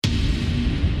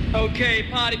Okay,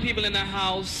 party people in the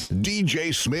house. DJ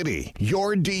Smitty,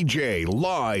 your DJ,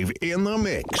 live in the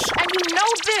mix. And you know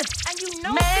this, and you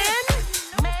know man.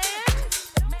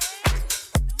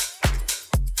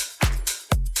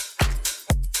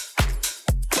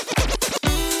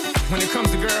 When it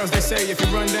comes to girls, they say if you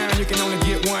run down, you can only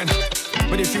get one.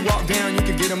 But if you walk down, you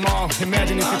can get them all.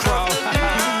 Imagine if you crawl.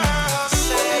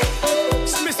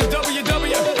 It's Mr.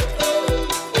 WW.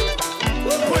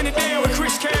 Putting it down with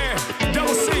Chris Care.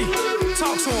 Double C.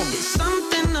 Talk to him.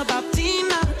 Something about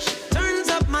Tina, she turns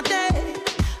up my day.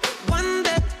 One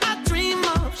that I dream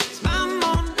of, she's my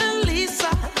Mona Lisa.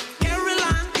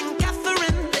 Caroline and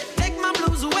Catherine, they take my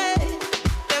blues away.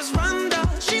 There's Rhonda,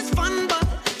 she's fun, but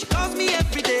she calls me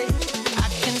every day. I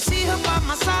can see her by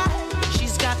my side,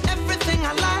 she's got everything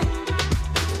I like.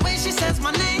 The way she says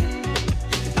my name,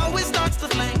 it always starts the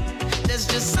flame. There's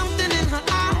just something in her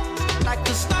eyes, like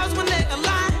the stars when they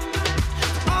align.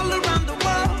 All around the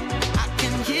world, I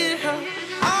can hear her.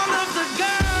 All of the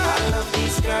girls, I love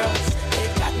these girls. They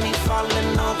got me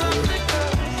falling over.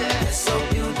 They're so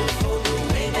beautiful, the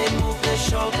way they move their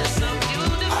shoulders.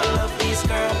 I love these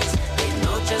girls. They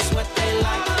know just what they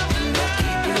like, and they'll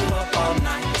keep you up all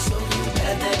night. So you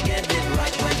better get it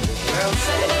right when the girls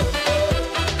say.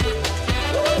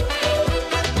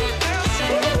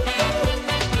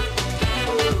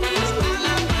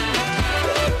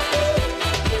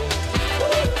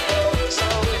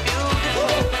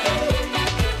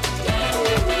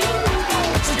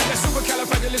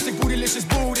 Bootylicious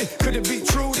booty. Could it be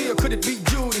Trudy or could it be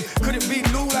Judy? Could it be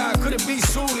Lula? Could it be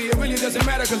Suli? It really doesn't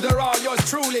matter cause they're all yours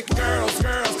truly. Girls,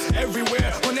 girls,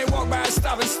 everywhere. When they walk by, I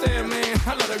stop and stare, man.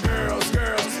 I love the girls,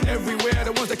 girls, everywhere.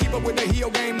 The ones that keep up with the heel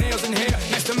game, nails and hair.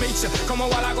 Nice to meet you, como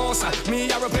a la goza. Me,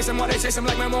 I replace them while they chase them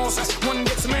like mimosas. One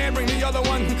gets mad, bring the other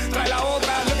one. Trae la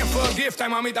otra, looking for a gift.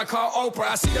 I'm mamita call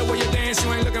Oprah. I see the way you dance,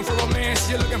 you ain't looking for romance.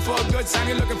 You're looking for a good time,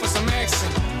 you're looking for some action.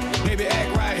 Baby,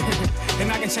 act right,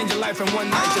 and I can change your life in one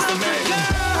night, just imagine.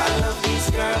 I love these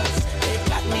girls, they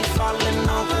got me falling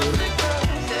over.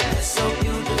 They're so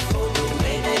beautiful, the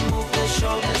way they move their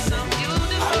shoulders.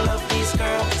 I love these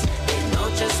girls, they know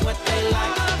just what they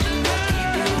like, and they'll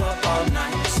keep you up all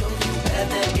night. So you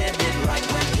better get it right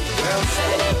when the girls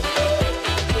say.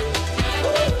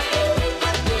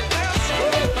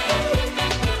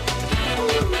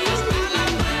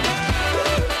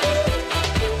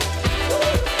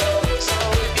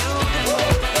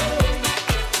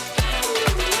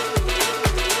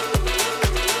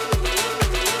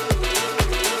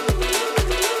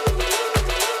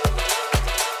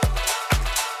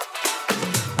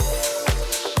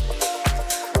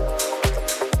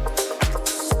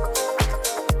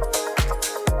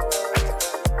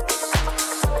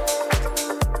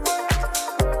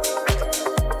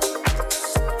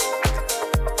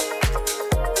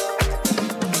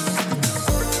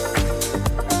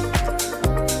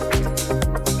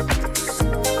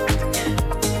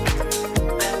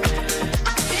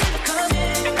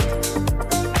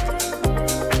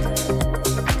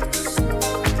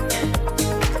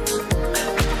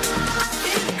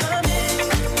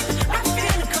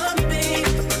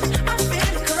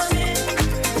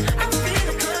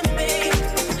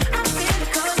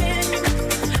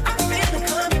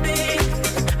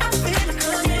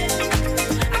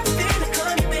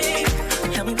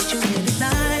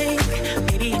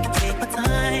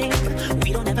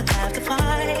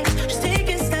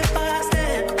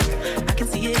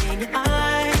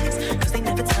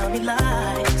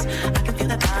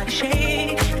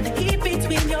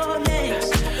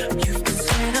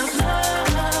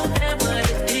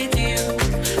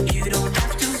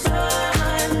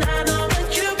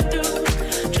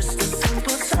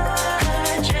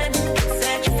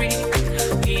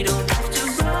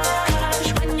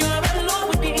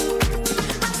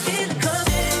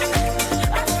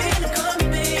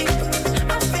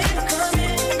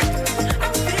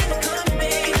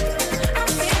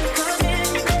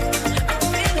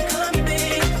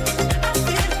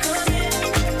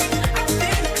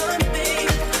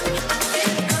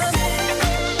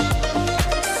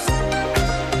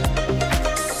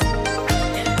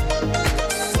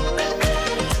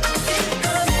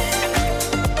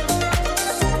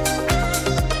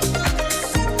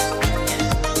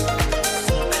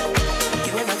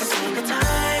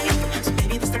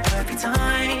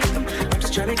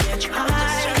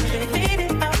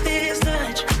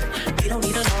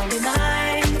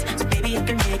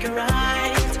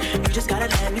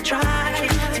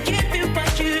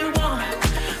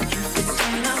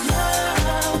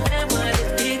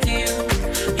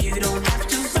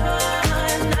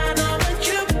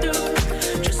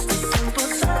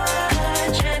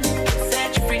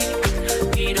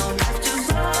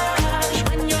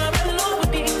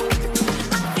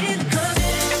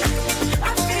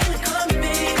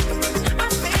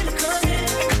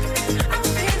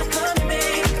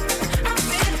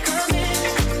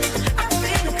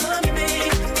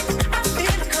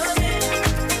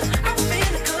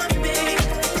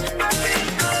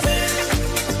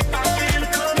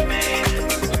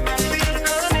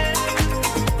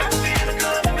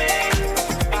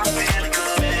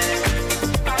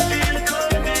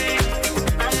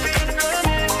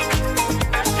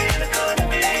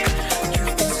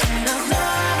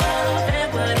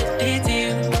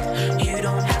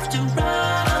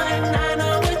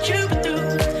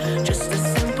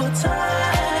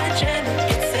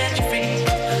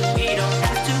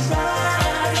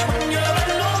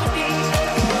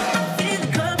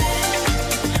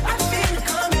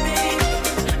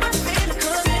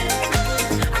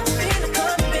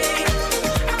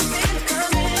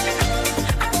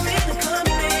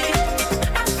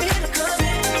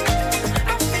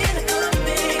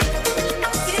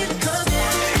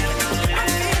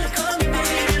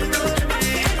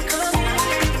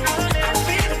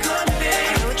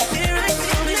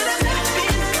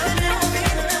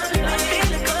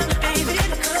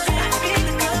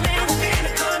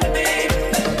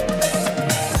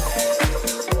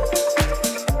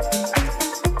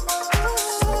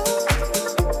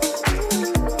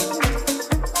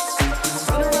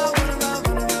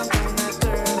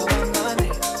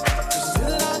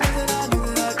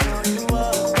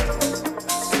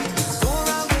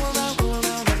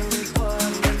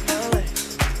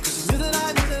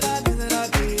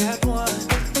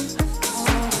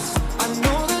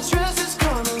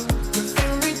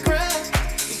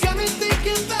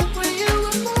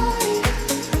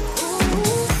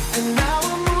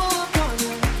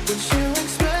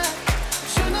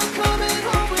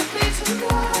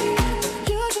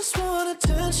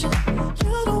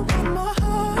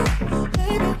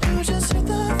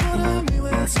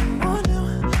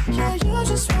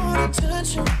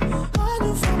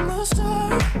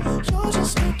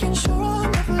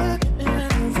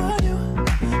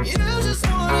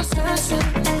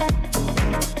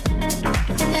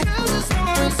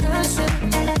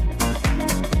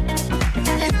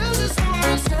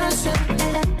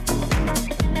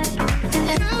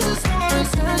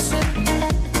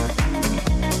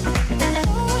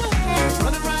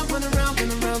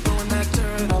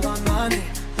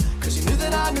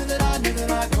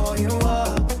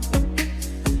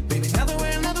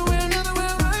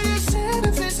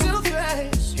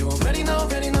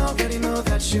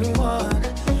 girl that you want.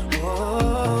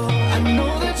 Oh, I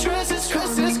know that dress is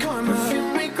karma. If you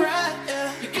regret,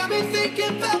 you got me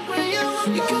thinking about when you were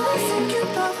mine. You got me thinking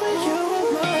about when you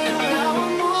were mine. Now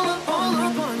I'm all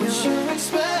up on you. What you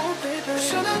expect?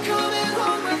 Should I come in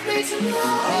home with me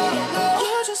tonight?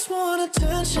 You just want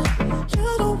attention. You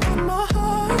don't want my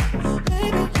heart.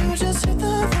 Maybe you just hit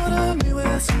the thought of me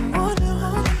with someone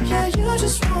new. Yeah, you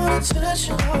just want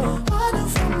attention. I knew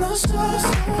from the start.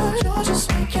 You're just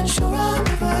making sure I'm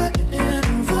never getting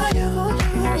over you.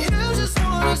 You just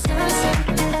want attention.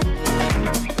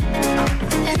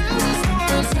 You just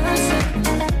want attention.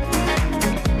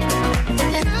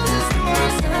 You just want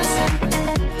attention.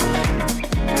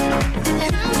 You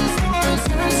just want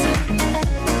attention.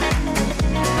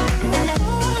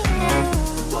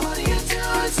 What are you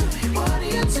doing to me? What are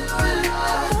you doing?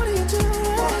 What are you doing?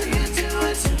 What are you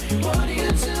doing to me? What are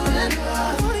you doing?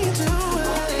 What are you doing?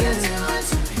 What are you doing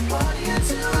to me? What are you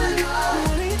doing? What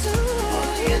are you doing? What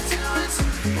are you doing to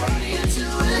me? What are you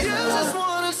doing? You just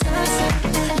want attention.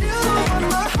 You don't want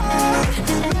my heart.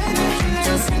 Maybe you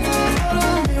just hit the thought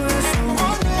of me with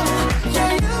someone new.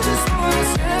 Yeah, you just want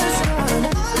attention.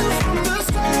 I knew from the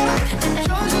start.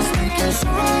 You're just making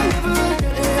sure I'm never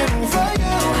getting over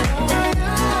you. What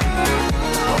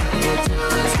are you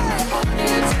doing to me? What are you doing? What are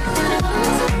you doing? What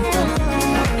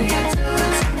are you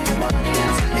doing to me? What are you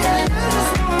doing? Yeah, you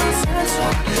just want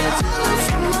attention. I knew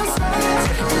from the start.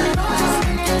 You're just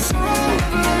making sure I'm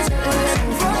never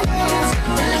getting over you.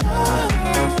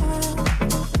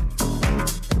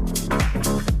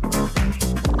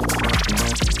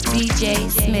 DJ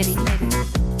Smitty.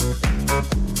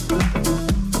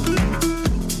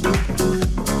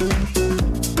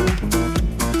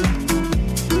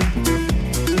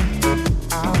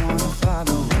 I wanna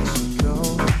follow where she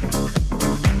goes.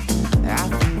 I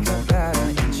think about her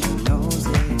and she knows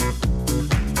it.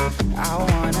 I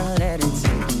wanna let it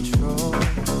take control.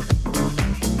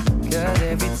 'Cause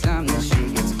every time that she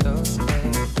gets closer,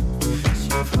 she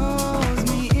pulls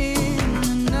me in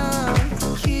enough to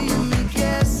keep me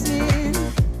guessing.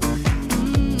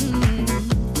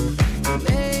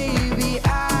 Maybe I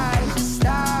should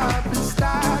stop and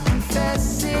start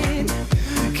confessing.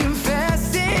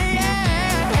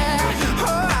 Yeah.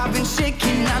 Oh, I've been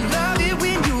shaking. I love it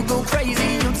when you go crazy.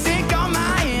 You take all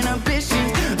my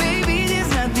inhibitions. Baby,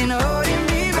 there's nothing holding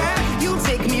me back. You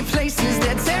take me places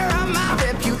that tear up my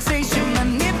reputation.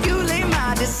 Manipulate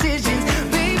my decisions.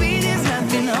 Baby, there's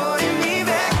nothing holding me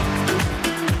back.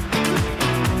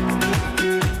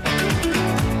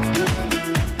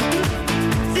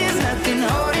 There's nothing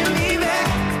holding me back.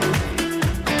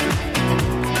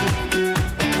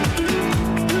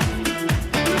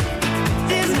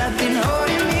 There's nothing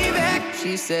holding me back.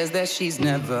 She says that she's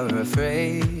never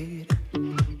afraid.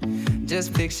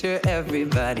 Just picture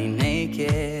everybody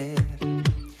naked.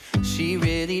 She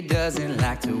really doesn't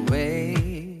like to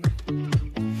wait.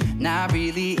 Not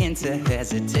really into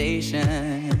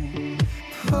hesitation.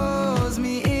 Pulls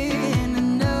me in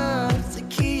enough to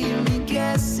keep me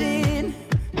guessing.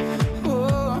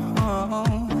 Oh,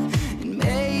 and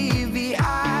maybe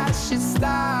I should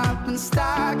stop and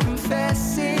start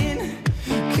confessing.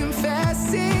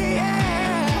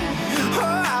 Yeah.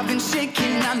 Oh, I've been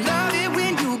shaking. I love it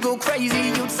when you go crazy.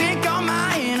 You take all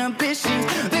my inhibitions.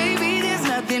 Baby, there's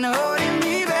nothing holding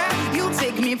me back. You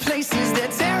take me places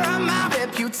that tear up my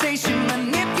reputation.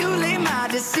 Manipulate my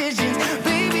decisions.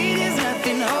 Baby, there's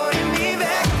nothing holding me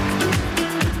back.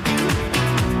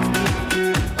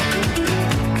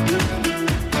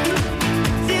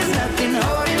 There's nothing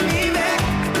holding me back.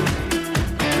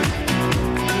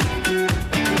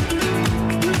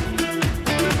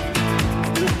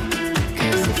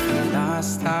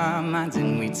 Lost our minds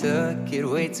and we took it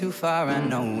way too far. I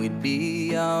know we'd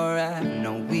be alright. I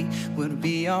know we would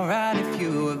be alright if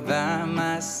you were by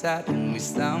my side. And we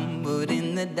stumbled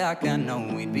in the dark. I know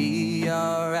we'd be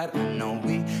alright. I know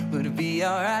we would be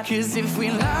alright. 'Cause if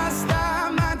we lost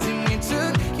our minds and we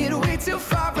took it way too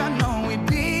far, I know we'd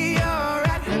be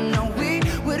alright. I know we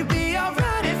would be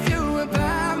alright if you were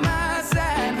by my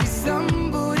side. We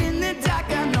stumbled in the dark.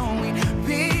 I know we'd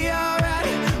be alright.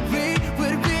 We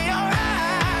would be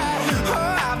alright.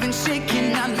 Oh, I've been shaking.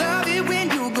 I love it when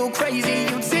you go crazy.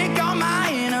 You take all my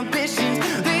inhibitions.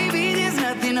 Baby, there's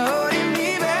nothing holding me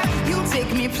back. You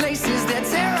take me places that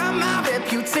tear up my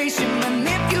reputation.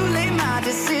 Manipulate my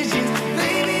decisions.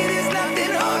 Baby, there's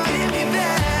nothing holding me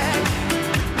back.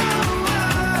 Oh,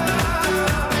 oh,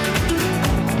 oh.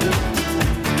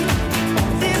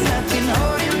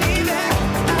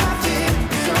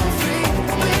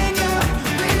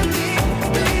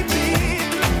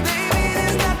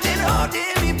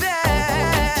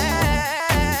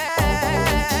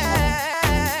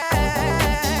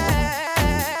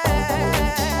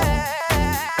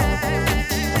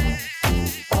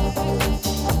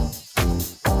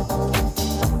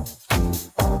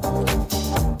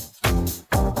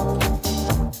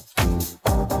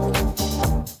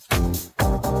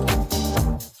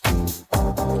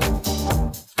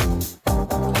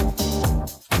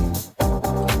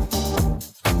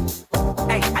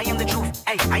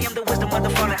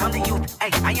 Ay,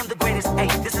 I am the greatest. Ay,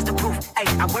 this is the proof. Ay,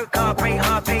 I work hard, pray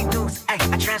hard, pay dues. Ay,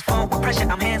 I transform with pressure.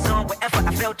 I'm hands-on with effort.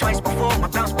 I failed twice before. My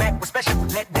bounce back was special.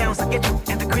 Let downs I get you,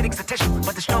 and the critics are tissue.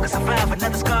 But the strongest survive.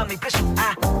 Another scar may piss you.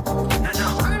 I know.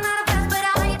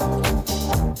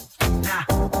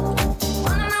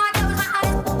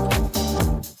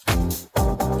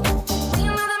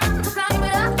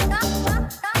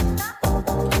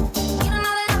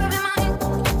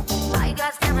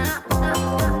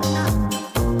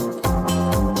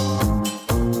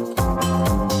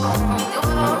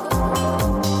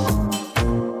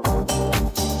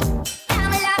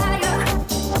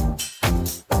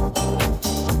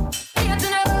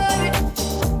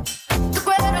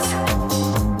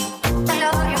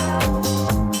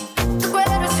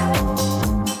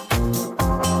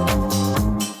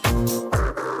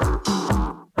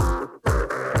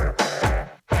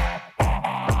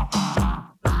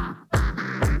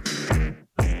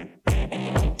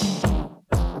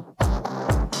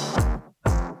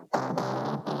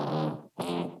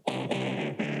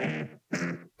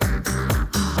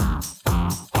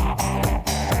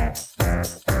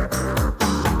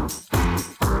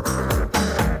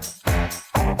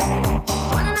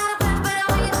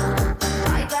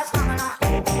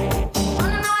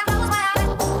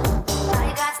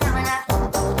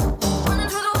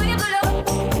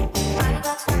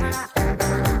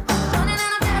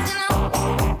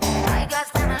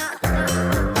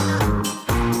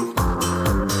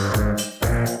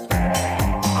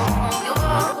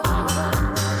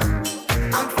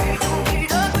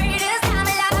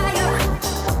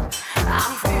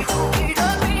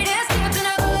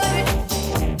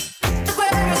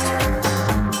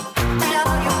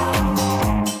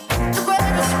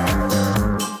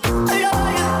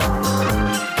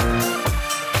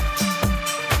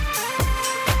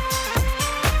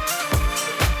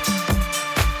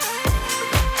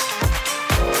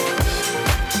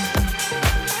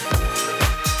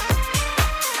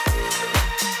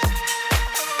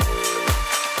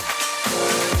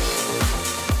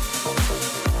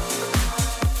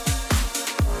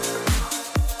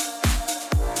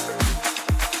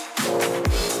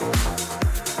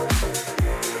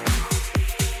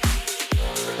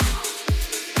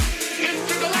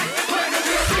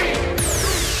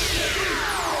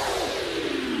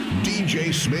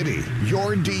 DJ Smitty,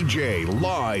 your DJ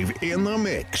live in the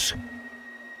mix.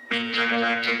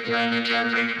 Intergalactic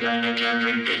planetary,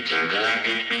 planetary,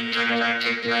 intergalactic,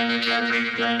 intergalactic planetary,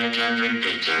 planetary,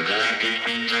 intergalactic,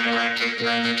 intergalactic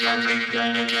planetary,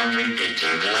 planetary,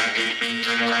 intergalactic,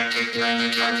 intergalactic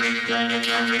planetary,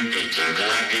 planetary,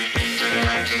 intergalactic,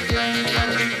 intergalactic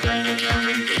planetary,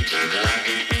 planetary,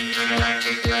 intergalactic,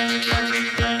 intergalactic planetary,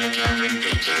 planetary,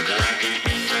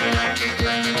 intergalactic, intergalactic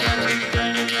planetary,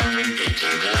 planetary,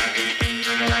 intergalactic,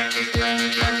 intergalactic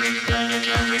planetary,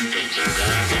 planetary,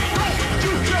 intergalactic.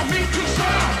 You tell me to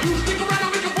stop. You stick around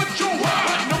and make it what you want.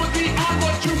 But know it's beyond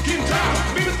what you can tell.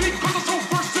 Maybe it's because I'm so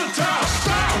versatile.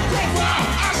 Style, profile,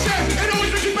 I said it always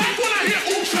brings you back when I hear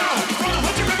ooh sound. From the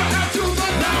hunt you never have to the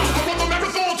now. I run the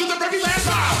marathon to the very last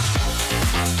mile.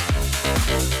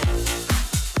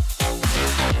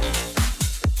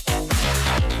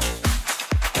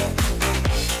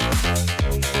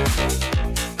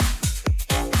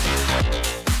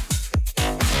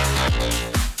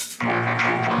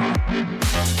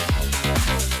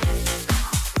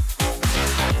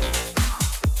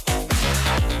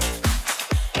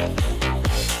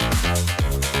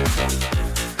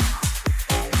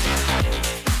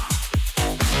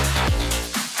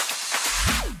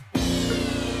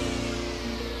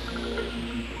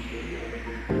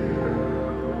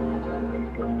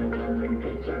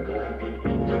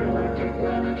 Intergalactic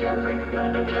planetary,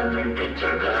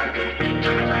 intergalactic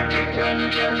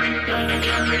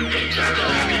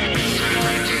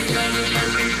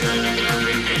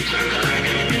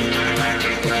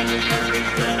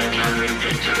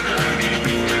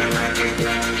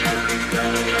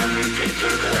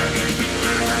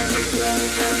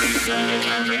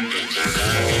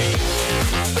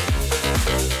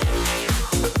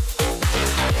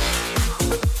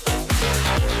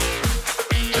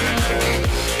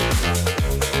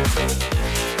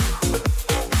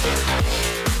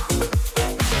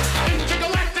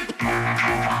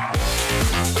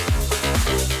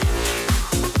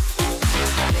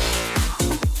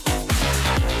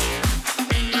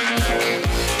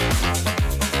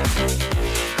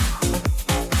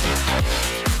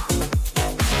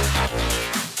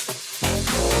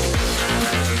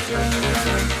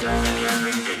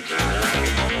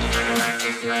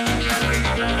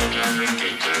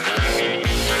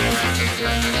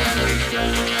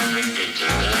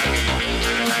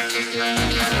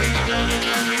planetary,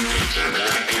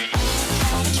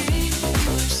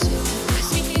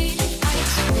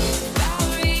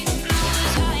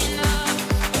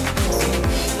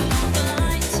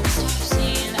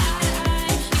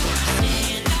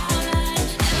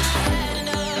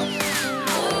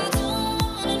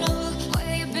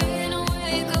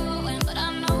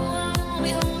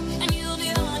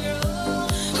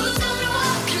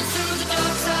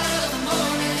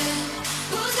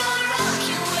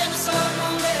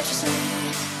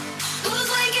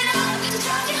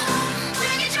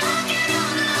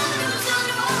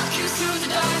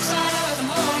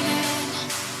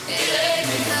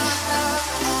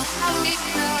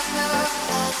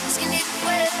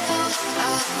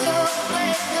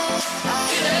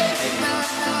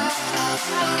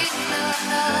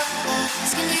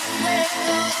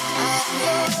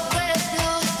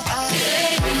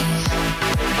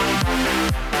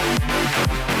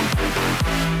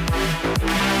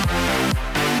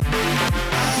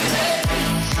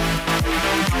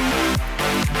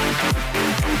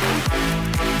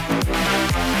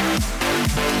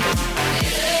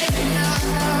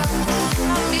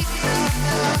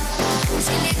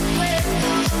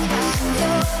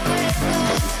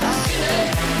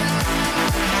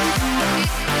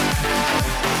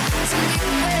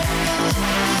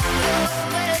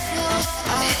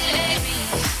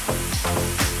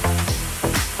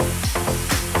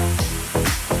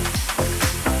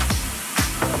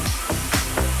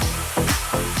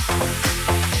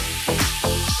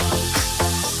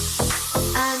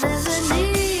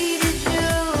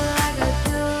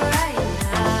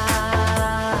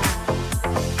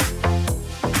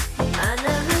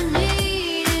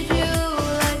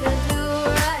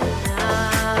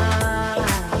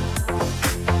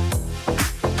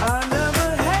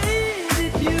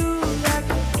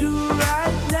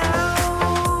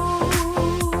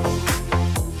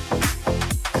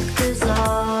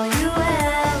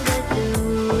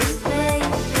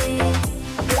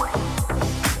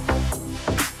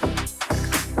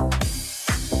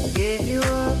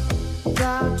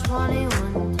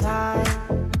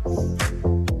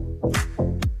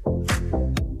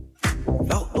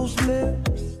 Those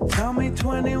lips tell me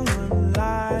 21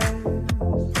 lies.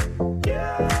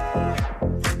 Yeah.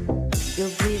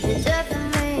 You'll be the death of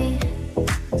me.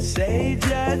 Sage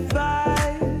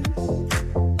advice.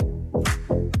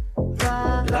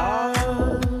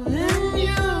 Loving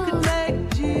you can make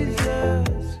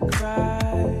Jesus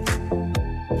cry.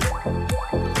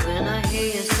 When I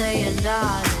hear you saying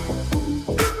darling,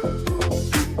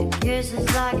 your kiss is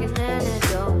like an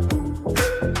antidote.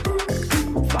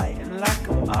 Fighting like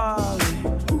a Marley.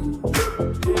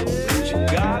 You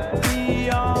got me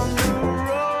on the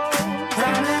road.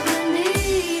 I never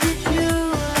needed you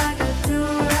like I do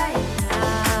right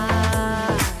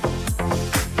now.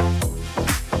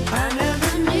 I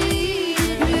never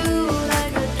needed you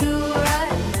like I do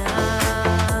right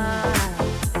now.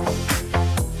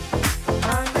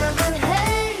 I never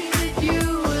hated you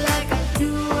like I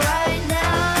do right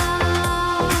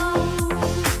now.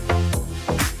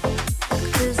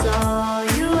 'Cause all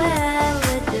you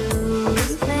ever do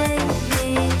is make me.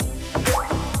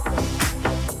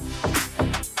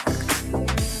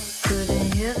 Couldn't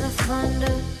hear the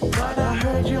thunder, But I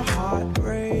heard your heart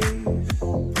race.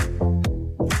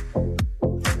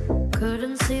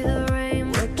 couldn't see the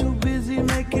rain. We're too busy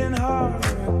making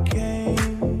hurricanes.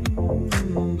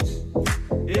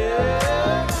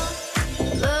 Yeah.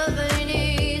 Love ain't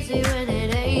easy when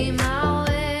it ain't my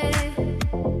way.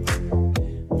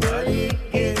 But it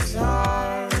gets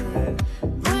hard.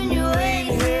 When you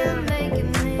ain't here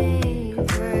making me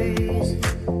crazy.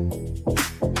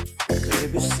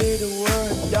 Baby, say the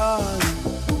word, darling.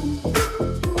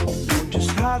 Know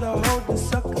just how to hold the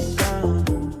sucker down.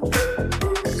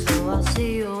 So I'll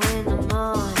see you in the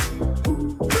morning.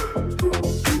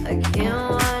 I can't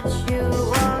watch you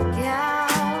walk out.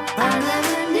 I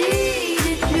never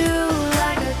needed you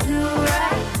like I do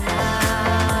right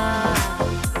now.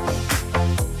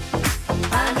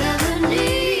 I never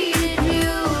needed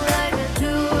you like I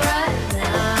do right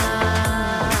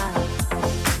now.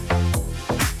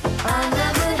 I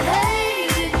never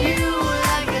hated you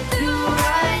like I do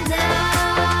right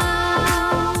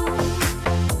now.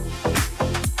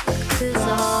 'Cause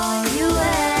all you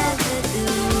ever do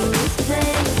is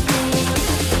make me.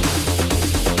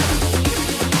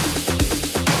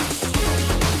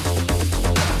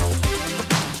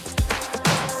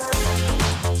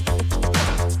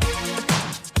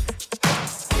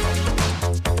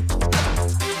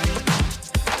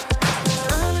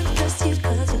 I'll undress you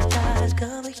 'cause your thighs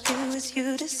cover you as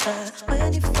you decide.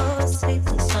 When you fall asleep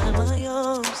inside my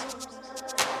arms,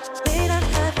 may not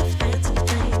have the fancy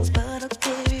things, but I'll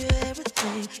give you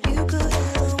everything you could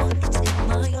ever want. It's in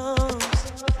my arms.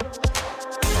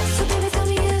 So baby, tell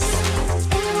me yes,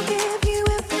 and I will give you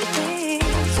everything.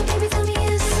 So baby, tell me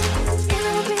yes, and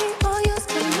I will be all yours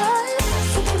tonight.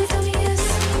 So baby, tell me yes,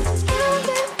 and I will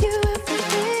give you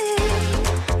everything.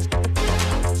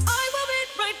 I will be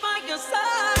right by your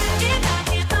side. If I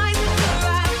can't find you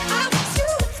right, I want you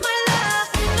with my love.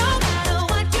 No matter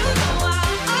what you do,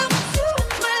 I want you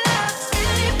with my love.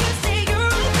 And if you say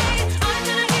you're okay, I'm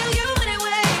gonna heal you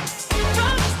anyway.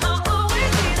 Promise I'll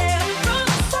always be there.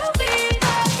 Promise I'll be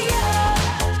right here.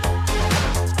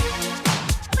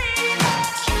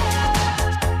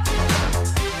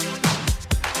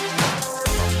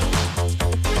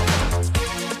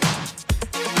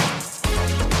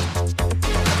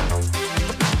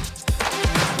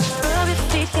 Rub your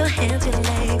feet, your hands, your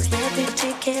legs. Let me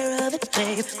take care of it,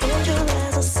 babe. Close your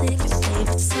eyes, I'll sing your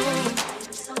favorite song.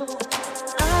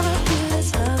 I love you, this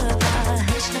lullaby.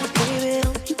 Hush now, baby,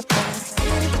 don't you cry.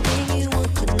 Anything you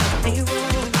want could not be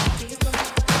wrong.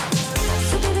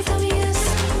 So baby, tell me yes,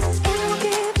 and I will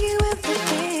give you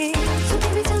everything. So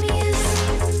baby, tell me yes,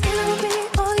 and I will be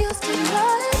all yours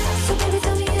tonight. So baby,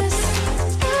 tell me yes,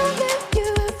 and I will give you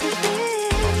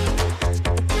everything.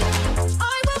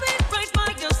 I will be right by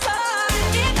your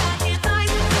side. If I can't find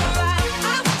you right,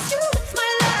 I want you with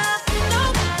my love. No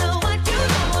matter what you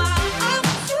do, I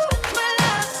want you with my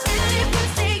love. And if you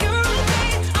say you're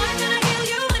okay, I'm gonna heal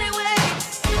you anyway.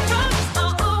 Promise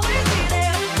I'll always be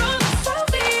there. Promise I'll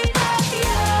be right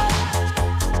here.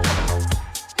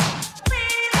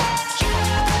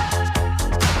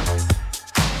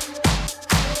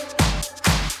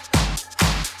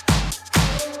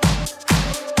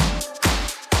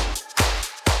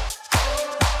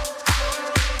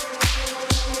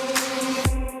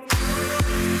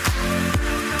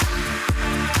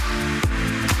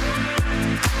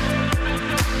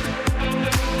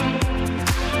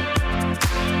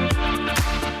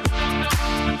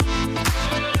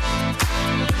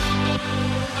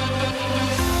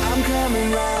 I'm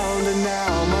coming round and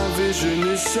now my vision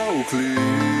is so clear.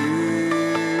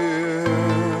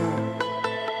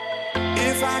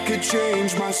 If If I could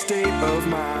change my state of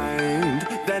mind,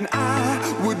 then I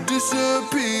would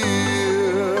disappear.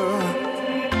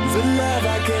 The love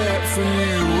I get from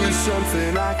you is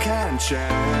something I can't chance.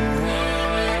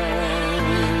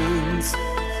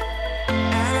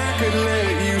 And I could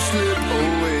let you slip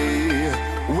away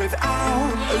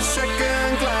without a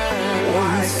second glance.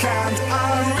 Why can't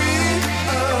I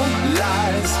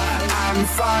realize I'm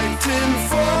fighting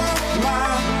for my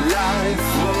life?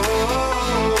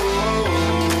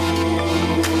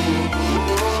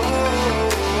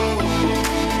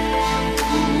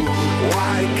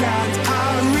 Why can't I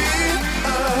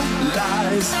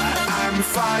realize I'm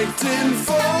fighting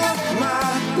for my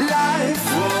life?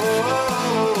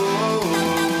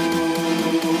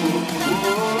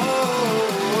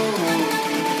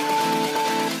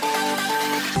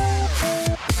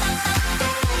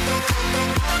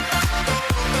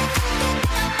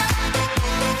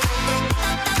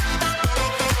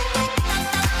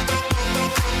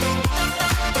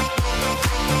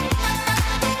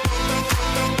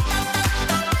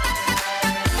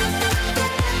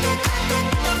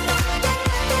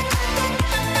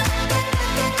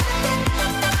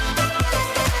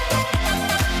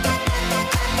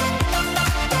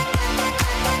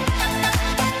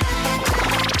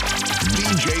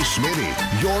 Smitty,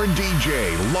 your DJ,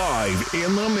 live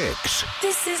in the mix.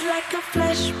 This is like a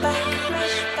flashback.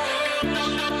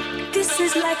 This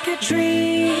is like a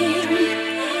dream.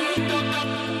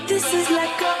 This is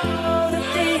like all the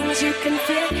things you can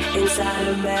feel inside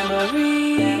a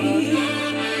memory.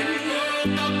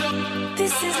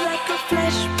 This is like a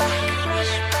flashback.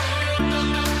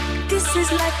 This is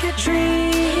like a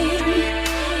dream.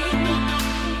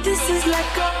 This is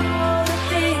like all the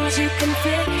things you can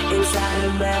feel inside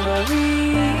a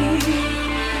memory.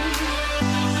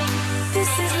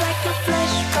 This is like a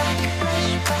flashback.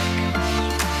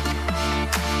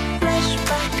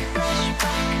 Flashback.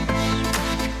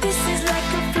 This is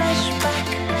like a flashback.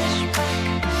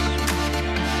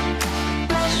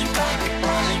 Flashback.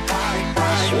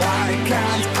 Why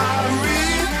can't I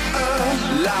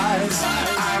realize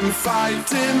I'm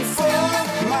fighting for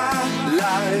my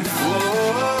life?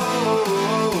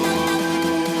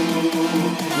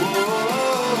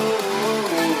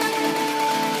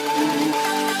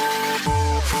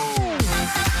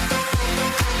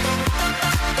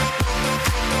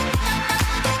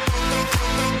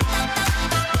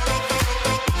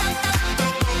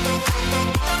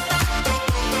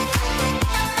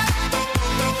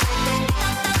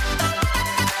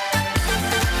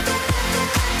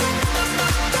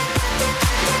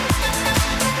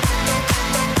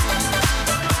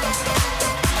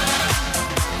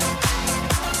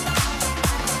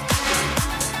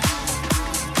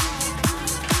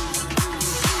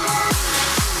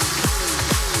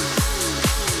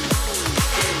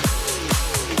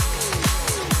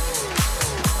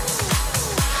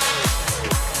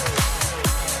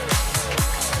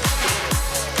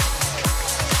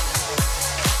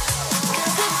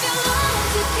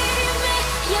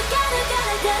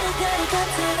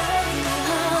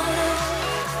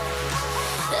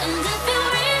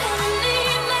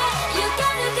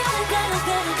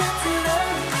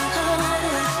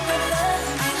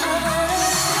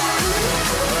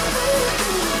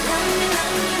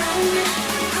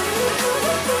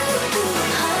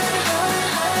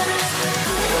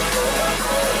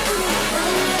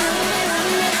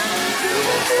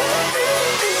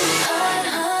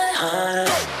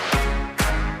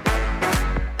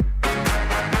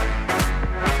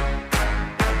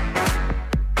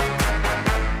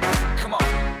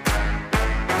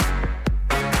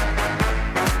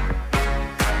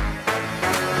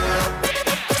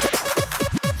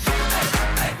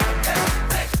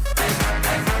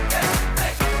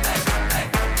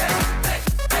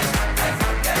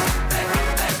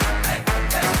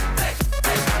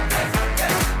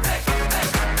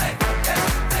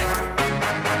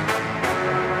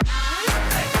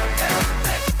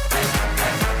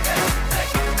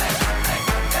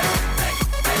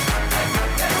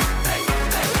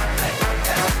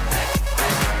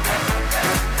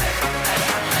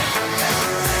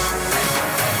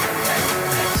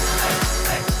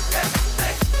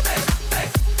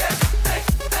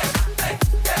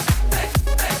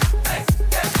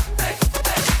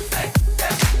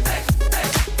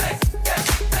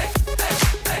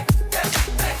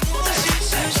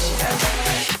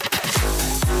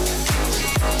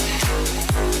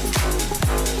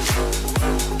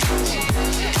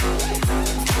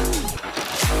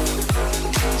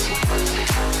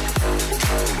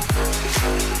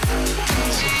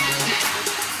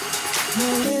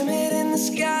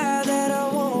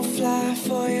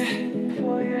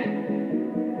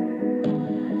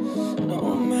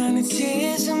 Only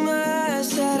tears in my eyes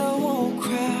that I won't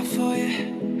cry for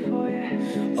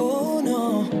you. Oh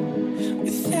no,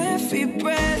 with every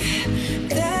breath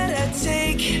that I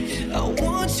take, I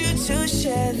want you to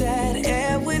share that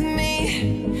air with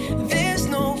me. There's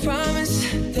no promise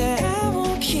that I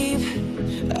won't keep.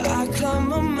 I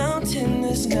climb a mountain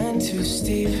that's none too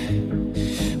steep.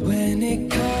 When it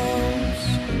comes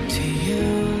to you,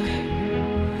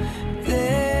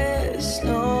 there's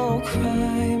no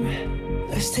crime.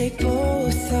 Let's take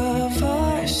both of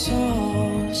our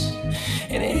souls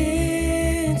and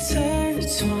intertwine.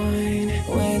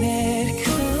 When it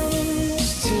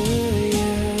comes to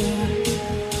you,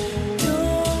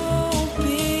 don't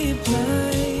be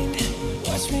blind.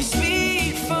 Watch me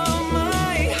speak from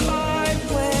my heart.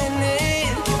 When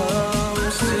it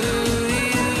comes to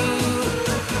you,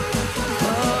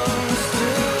 comes to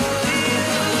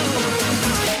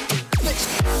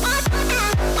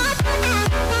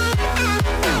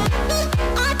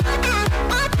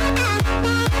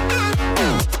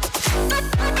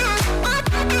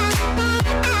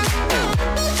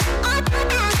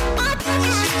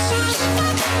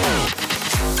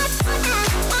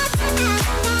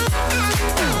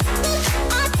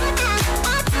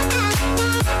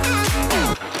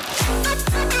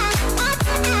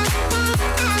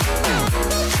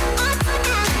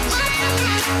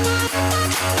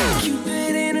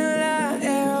Cupid in a light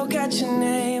arrow, got your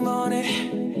name on it.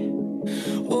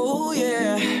 Oh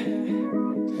yeah.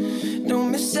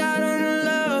 Don't miss out on the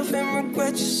love and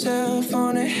regret yourself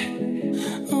on it.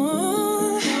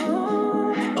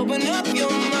 Open up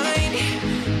your mind,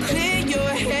 clear your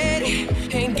head.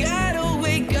 Ain't gotta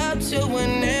wake up to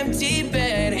an empty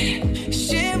bed.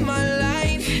 Share my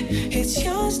life, it's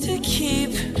yours to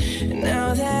keep.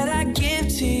 Now that I give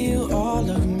to you all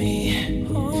of me.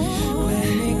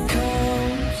 When it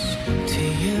comes to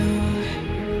you,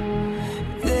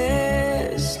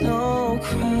 there's no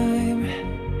crime.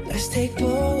 Let's take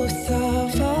both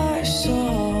of our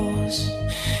souls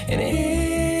and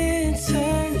intertwine.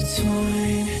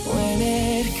 When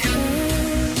it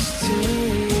comes to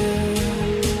you,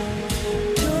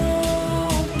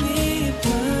 don't be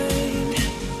blind.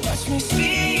 Watch me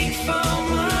speak from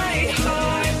my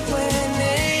heart. When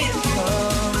it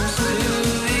comes to you,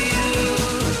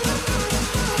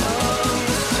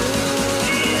 comes to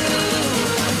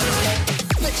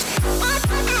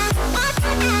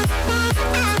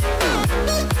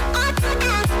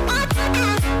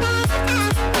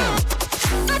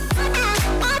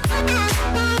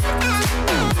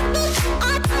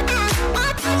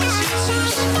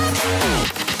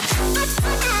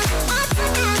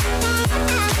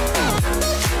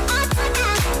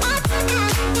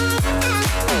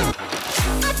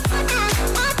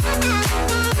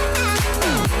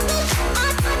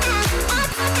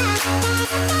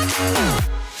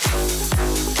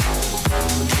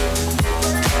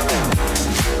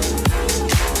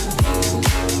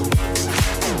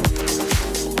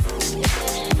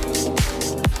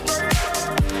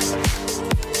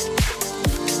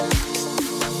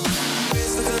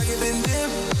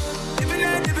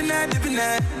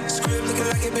script looking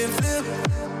like it been flipped.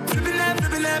 Flipping that,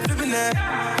 flipping that, flipping that.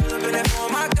 Flipping that, oh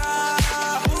my God.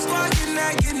 Whole squad getting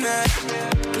that, getting that.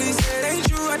 Please say it ain't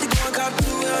true. I had to go and cop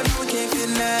two. I know we can't fit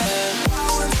in that.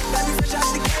 Wow, baby, fresh out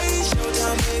the cage.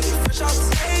 Showtime, baby, fresh off the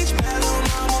stage. Bad little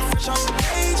mama, fresh off the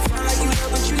page. Feel like you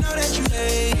love, but you know that you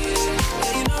hate.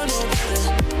 Yeah, you know no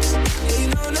better. Yeah, you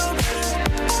know no better.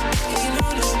 Yeah, you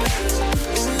know no better.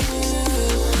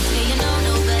 Ooh. Yeah, you know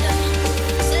no better.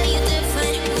 Say you're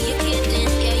different, who you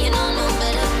kidding? Yeah, you know no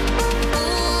better.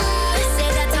 Ooh, say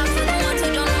that talk for the ones who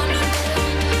don't know no better.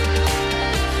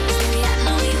 Baby, I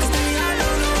know you better. I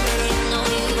know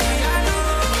you better. Baby, I know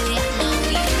you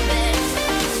better.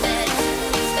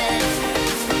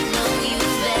 Know you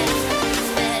better.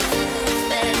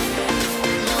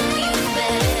 Know you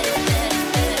better.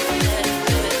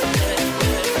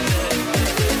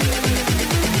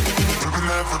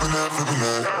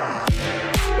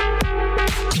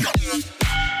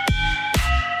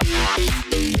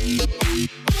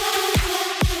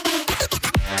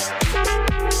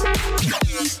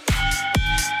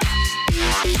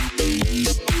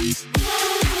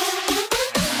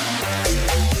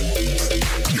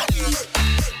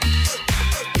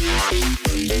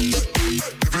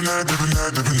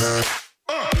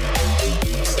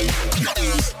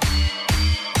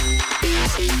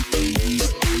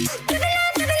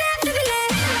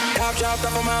 Top dropped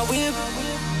off on my whip.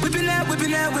 Whipping that,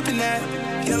 whipping that, whipping that.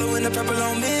 Yellow and the purple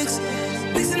on mix.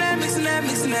 Mixing that, mixing that,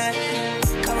 mixing that.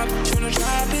 Come up from the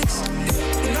tropics.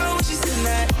 You know what she's sitting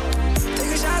at.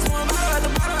 Taking shots, one bottle at the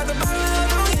bottom, at the bottom. I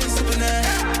know you ain't sipping that.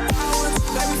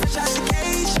 Baby, fresh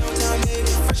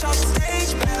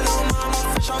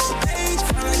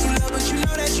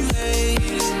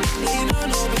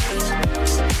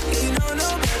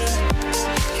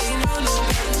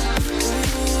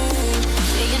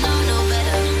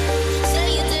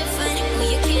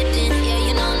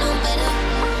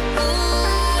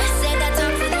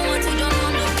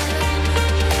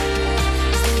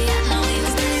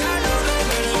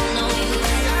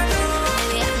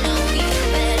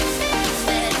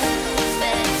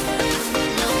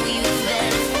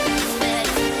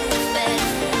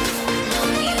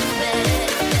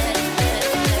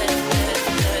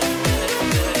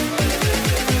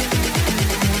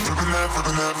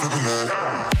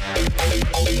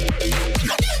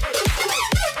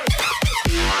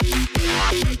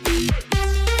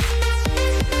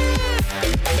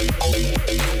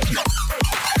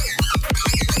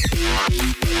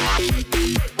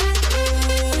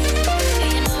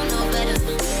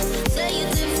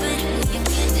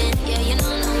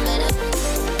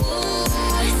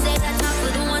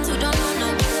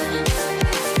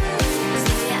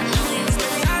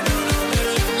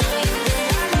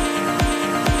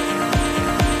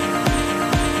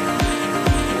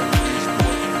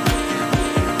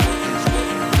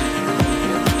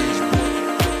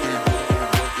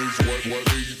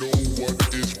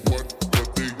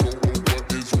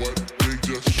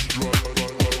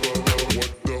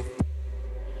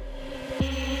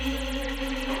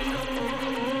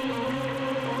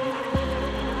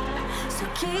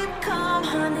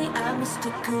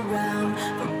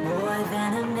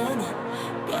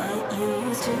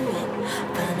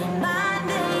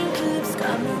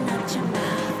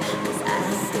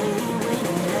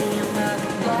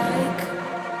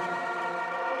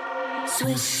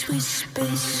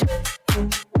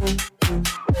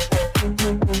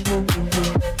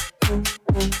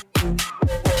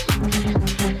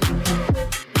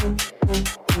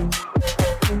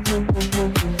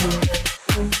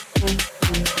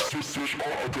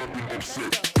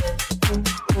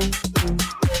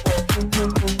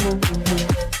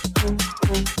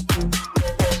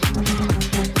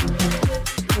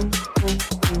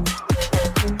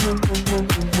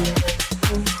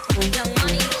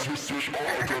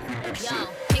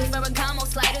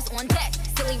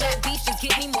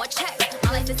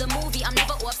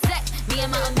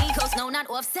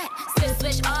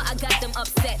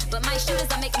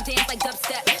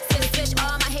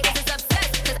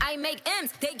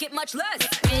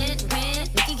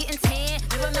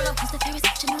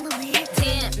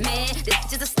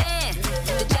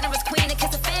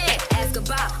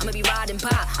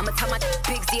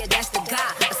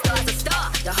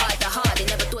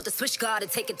To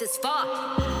take it this far.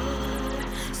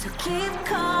 So keep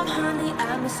calm, honey,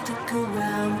 I'ma stick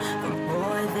around for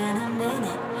more than a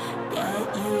minute.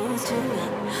 Get used to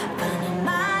it. Funny,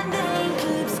 my name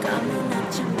keeps coming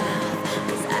out your mouth,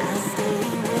 'cause I stay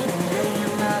winning,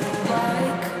 laying my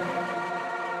bike.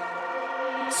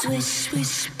 Swish,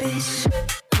 swish, bish.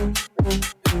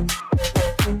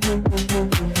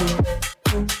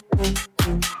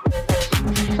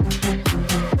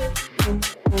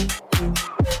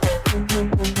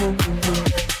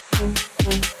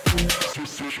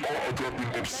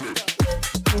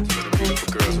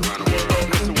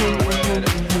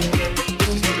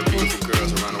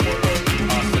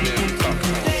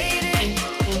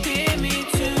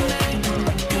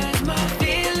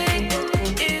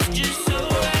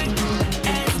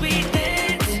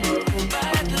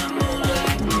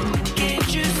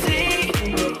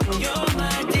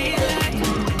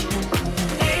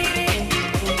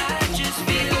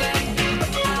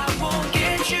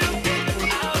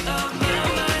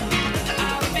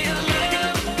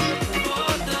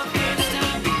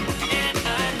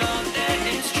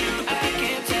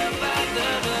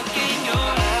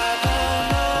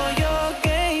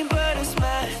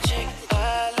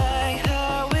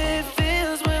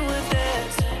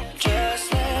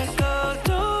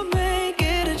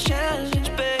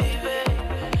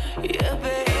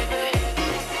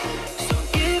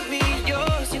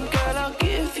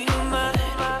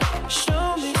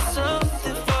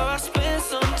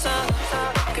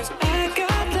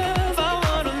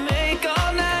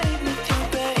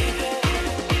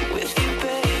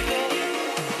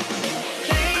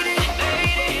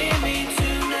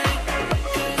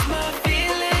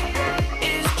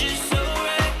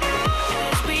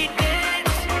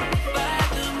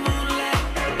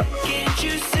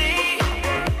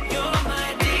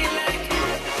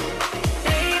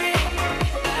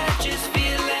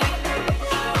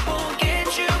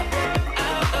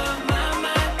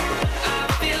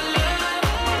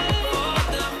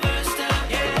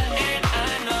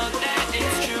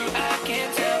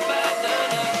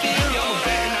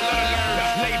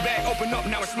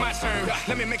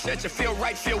 Let me make sure that you feel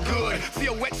right, feel good.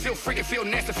 Feel wet, feel freaky, feel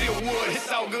nasty, feel wood.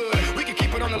 It's all good. We can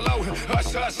keep it on the low.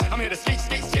 Hush, hush. I'm here to skate,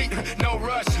 skate, skate. No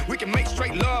rush. We can make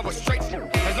straight love or straight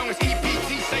as long as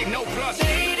EPT say no plus.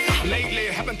 Lately,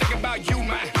 I've been thinking about you,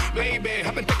 my baby.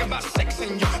 I've been thinking about sex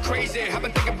and you crazy. I've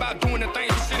been thinking about doing the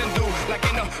things you shouldn't do. Like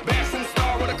in a bathroom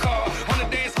stall with a car, on the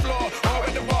dance floor, or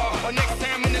at the bar. Or next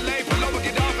time in the LA, pull over,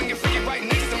 get off and get freaky right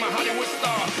next to my Hollywood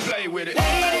star. Play with it.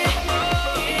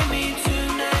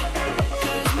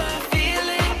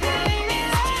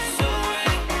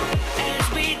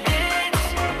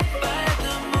 By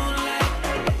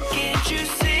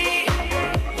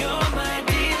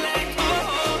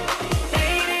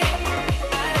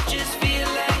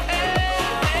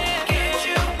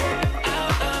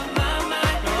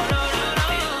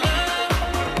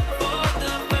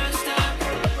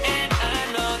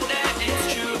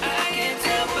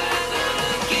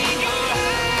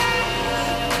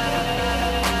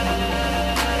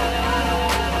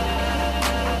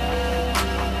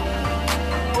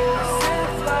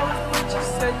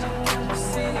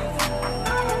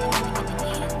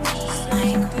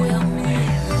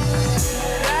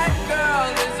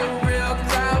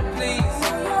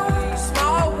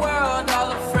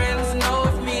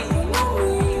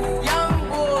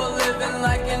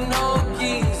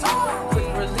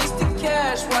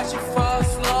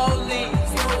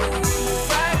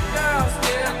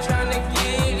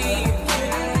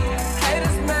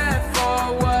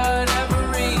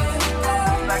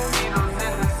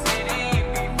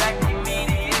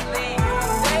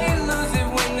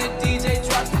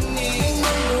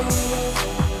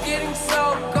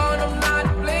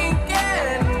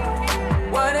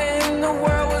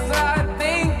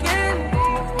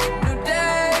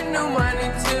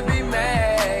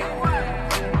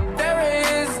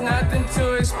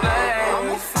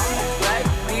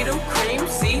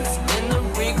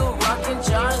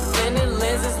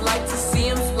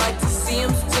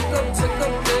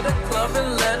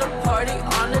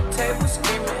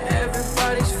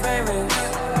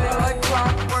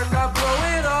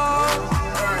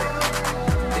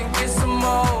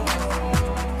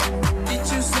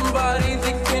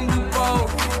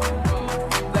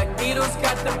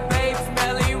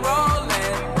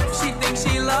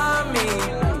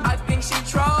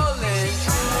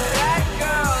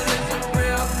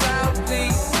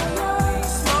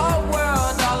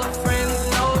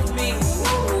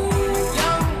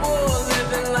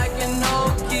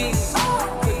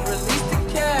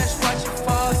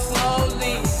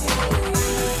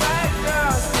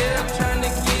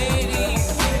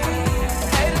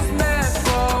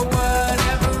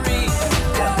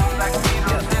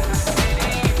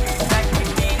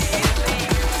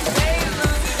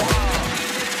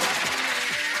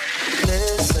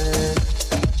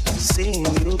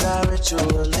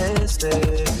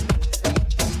ritualistic,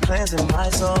 cleansing my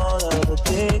soul of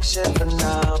addiction for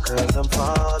now, 'cause I'm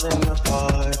falling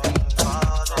apart.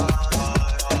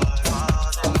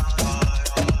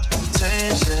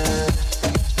 Tension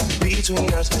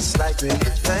between us just like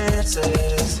picket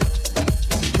fences.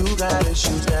 You got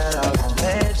issues that I won't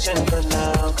mention for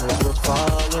now, 'cause we're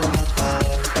falling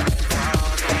apart.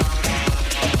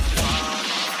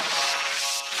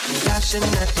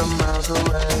 Passionate from miles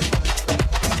away,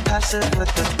 passive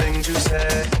with the things you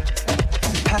say,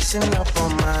 passing up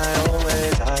on my own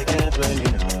ways. I can't blame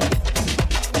you, no.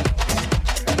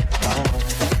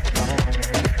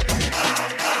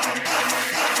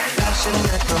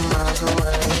 Passionate from miles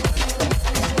away,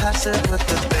 passive with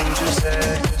the things you say,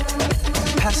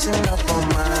 passing up on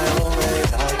my own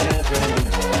ways. I can't blame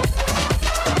you, no.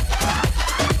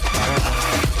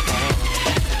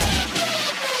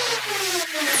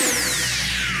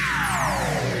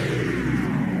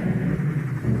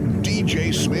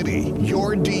 DJ Smitty,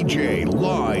 your DJ,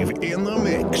 live in the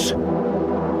mix.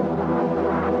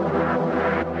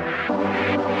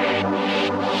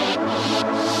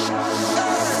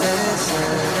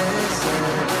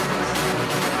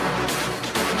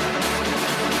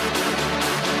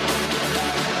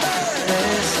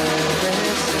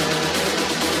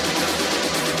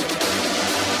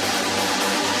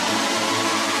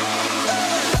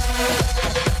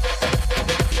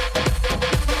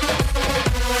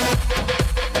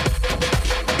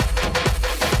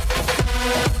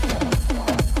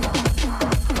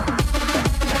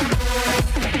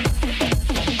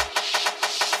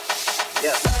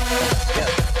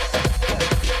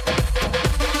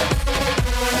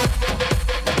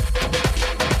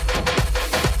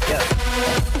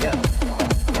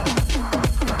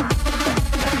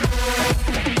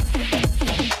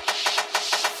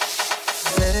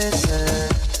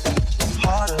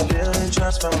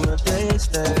 From a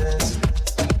distance,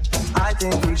 I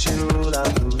think we should rule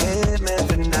out commitment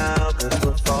for now, 'cause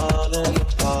we're falling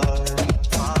apart.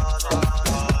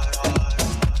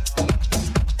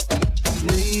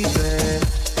 Leaving,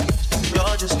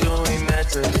 you're just doing that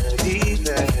to get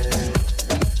even.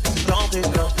 Don't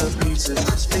pick up the pieces,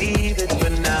 just leave it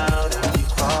for now. They keep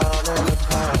falling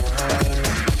apart.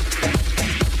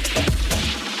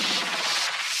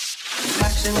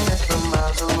 Passionate from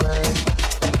miles away,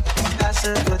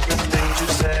 passive with the things you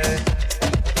say,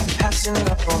 passing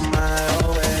up on my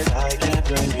own ways. I can't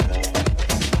blame you, no.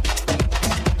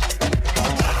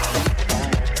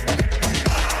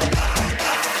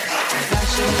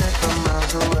 Passionate from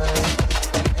miles away,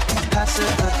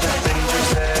 passive with the things you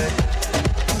say,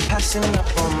 passing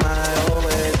up on my own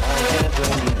ways. I can't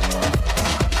blame you, no.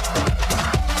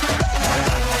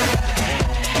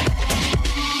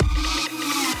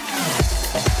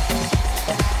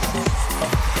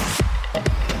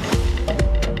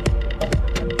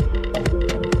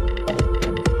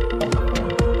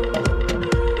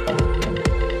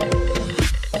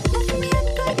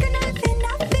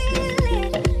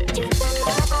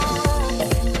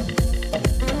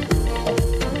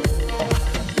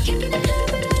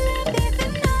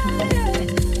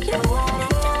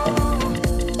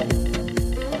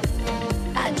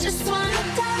 just wanna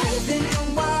dive in the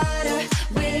water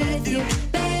with you,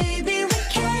 baby. We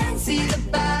can't see the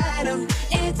bottom.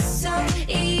 It's so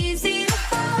easy to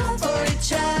fall for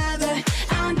each other.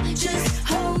 I'm just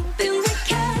hoping we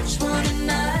catch one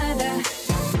another.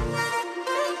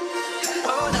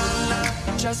 Oh na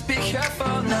na, just be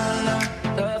careful, na na.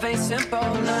 Love ain't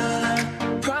simple, na na.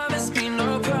 Promise me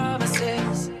no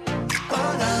promises.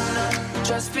 Oh na na,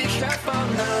 just be careful,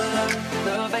 na na.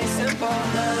 Love ain't simple,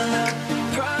 na na.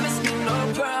 Promise me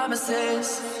no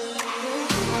promises.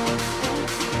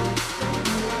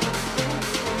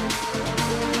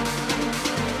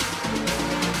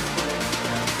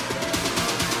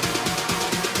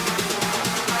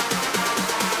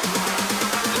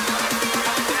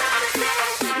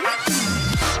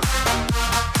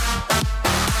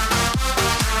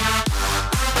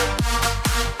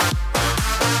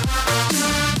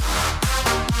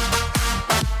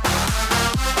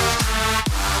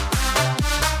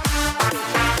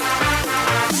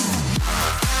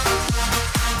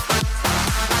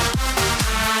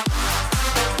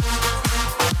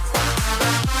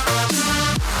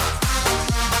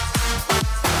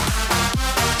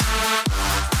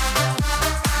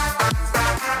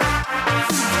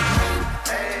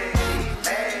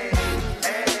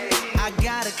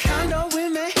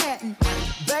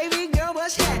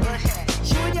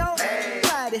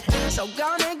 So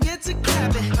gonna get to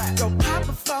clapping. Go pop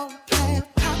it for a plan,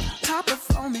 pop it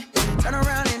for me. Turn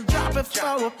around and drop it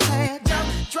for a plan.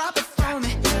 Drop it for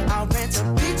me. I'll rent a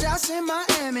beach house in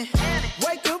Miami.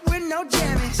 Wake up with no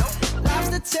jammies.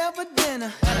 Lobster tail for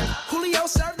dinner. Julio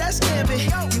served that scampi.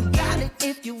 You got it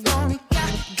if you want it.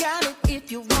 Got it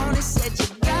if you want it. Said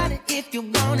you got it if you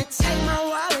want it. Take my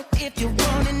wallet if you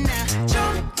want it now.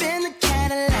 Jump in the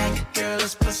Cadillac. Girl,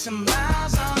 let's put some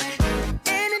miles on it.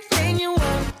 Anything you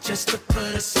want, just to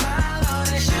put a smile on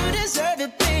it. You deserve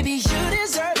it, baby, you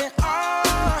deserve it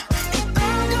all. And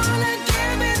I'm gonna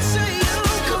give it to you.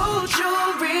 Gold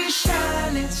jewelry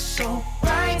shining so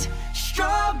bright.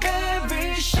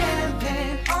 Strawberry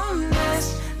champagne on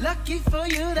us. Lucky for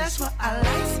you, that's what I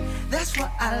like. That's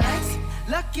what I like.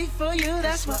 Lucky for you,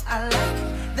 that's what I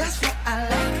like. That's what I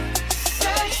like.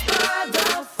 Sex by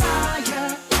the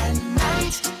fire at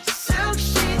night. Silk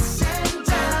sheets and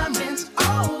diamonds,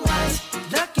 all white.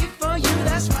 Lucky for you,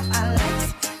 that's what I like.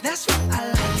 That's what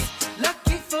I like.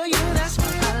 Lucky for you, that's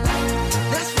what I like.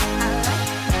 That's what I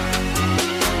like.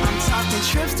 I'm talking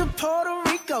trips to Puerto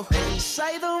Rico.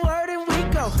 Say the word and we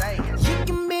go. You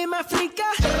can be my flica.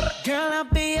 Girl, I'll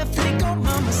be a flico,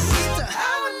 mamacita.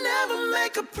 I would never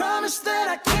make a promise that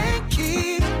I can't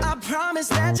keep. I promise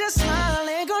that your smile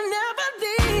ain't gonna never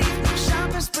leave.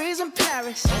 Shopping sprees in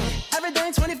Paris.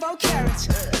 Everything 24 carats.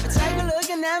 Take a look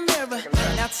in that mirror.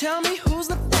 Now tell me who's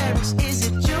the fairest. Is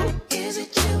it you? Is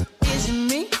it you? Is it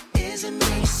me? Is it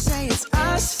me? Say it's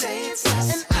us. Say it's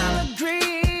us. And I'll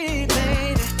agree,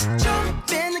 baby.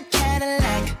 Jump in the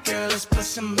Cadillac. Girl, let's put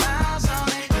some miles on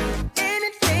it.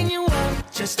 Anything you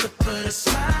want, just to put a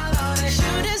smile on it.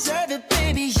 You deserve it,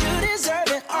 baby. You deserve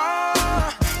it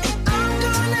all. And I'm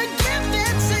gonna give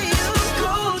it to you.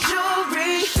 Gold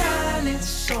jewelry shining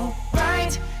so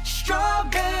bright.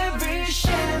 Strawberry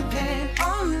champagne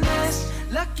on us.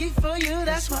 Lucky for you,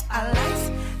 that's what I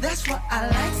like. That's what I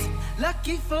like.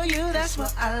 Lucky for you, that's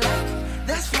what I like.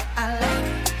 That's what I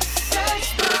like.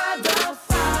 Sex by the